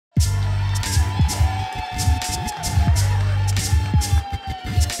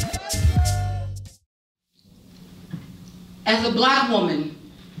As a black woman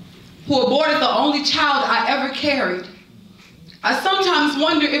who aborted the only child I ever carried, I sometimes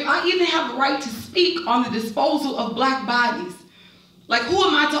wonder if I even have the right to speak on the disposal of black bodies. Like, who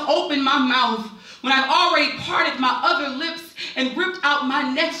am I to open my mouth when I've already parted my other lips and ripped out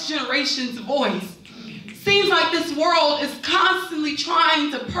my next generation's voice? Seems like this world is constantly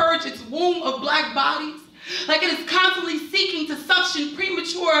trying to purge its womb of black bodies. Like it is constantly seeking to suction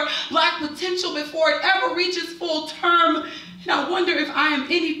premature black potential before it ever reaches full term. And I wonder if I am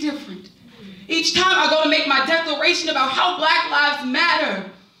any different. Each time I go to make my declaration about how black lives matter,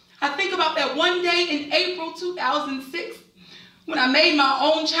 I think about that one day in April 2006 when I made my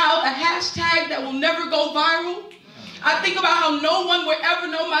own child a hashtag that will never go viral. I think about how no one will ever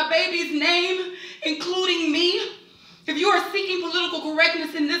know my baby's name, including me. If you are seeking political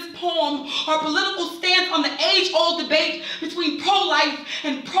correctness in this poem or political stance on the age-old debate between pro-life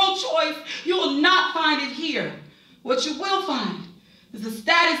and pro-choice, you will not find it here. What you will find is a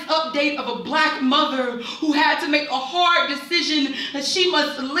status update of a black mother who had to make a hard decision that she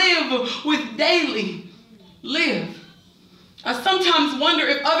must live with daily. Live. I sometimes wonder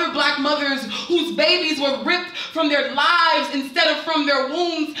if other black mothers whose babies were ripped from their lives instead of from their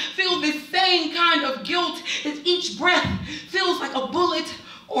wombs feel this same kind of guilt as each breath feels like a bullet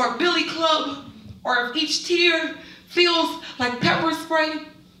or a billy club, or if each tear feels like pepper spray.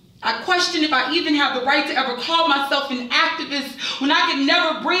 I question if I even have the right to ever call myself an activist when I could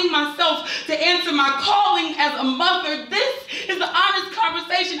never bring myself to answer my calling as a mother. This is the honest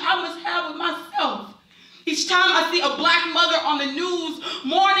conversation I must have with myself. Each time I see a black mother on the news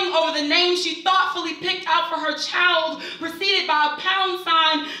mourning over the name she thoughtfully picked out for her child, preceded by a pound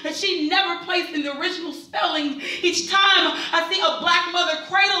sign that she never placed in the original spelling. Each time I see a black mother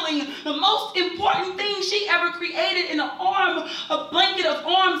cradling the most important thing she ever created in an arm, a blanket of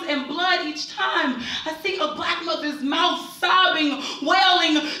arms and blood. Each time I see a black mother's mouth sobbing,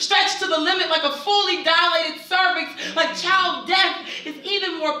 wailing, stretched to the limit like a fully dilated cervix, like child death is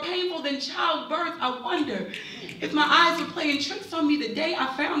even more painful than childbirth. I wonder if my eyes were playing tricks on me the day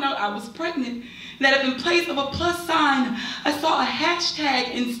I found out I was pregnant, that if in place of a plus sign, I saw a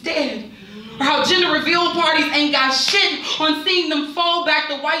hashtag instead. Or how gender reveal parties ain't got shit on seeing them fold back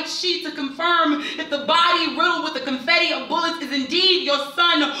the white sheet to confirm if the body riddled with the confetti of bullets is indeed your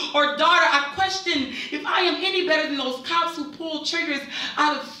son or daughter. I question if I am any better than those cops who pull triggers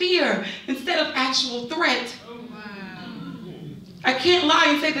out of fear instead of actual threat. I can't lie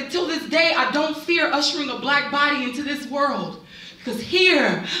and say that till this day, I don't fear ushering a black body into this world. Because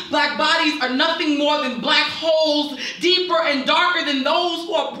here, black bodies are nothing more than black holes, deeper and darker than those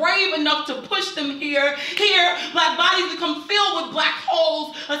who are brave enough to push them here. Here, black bodies become filled with black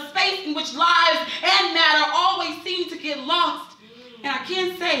holes, a space in which lives and matter always seem to get lost. And I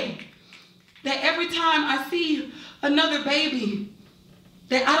can't say that every time I see another baby,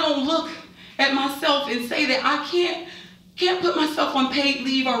 that I don't look at myself and say that I can't put myself on paid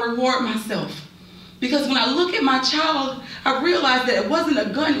leave or reward myself. Because when I look at my child, I realize that it wasn't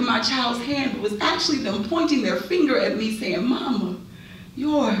a gun in my child's hand, but it was actually them pointing their finger at me saying, "Mama,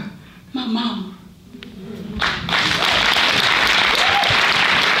 you're my mama."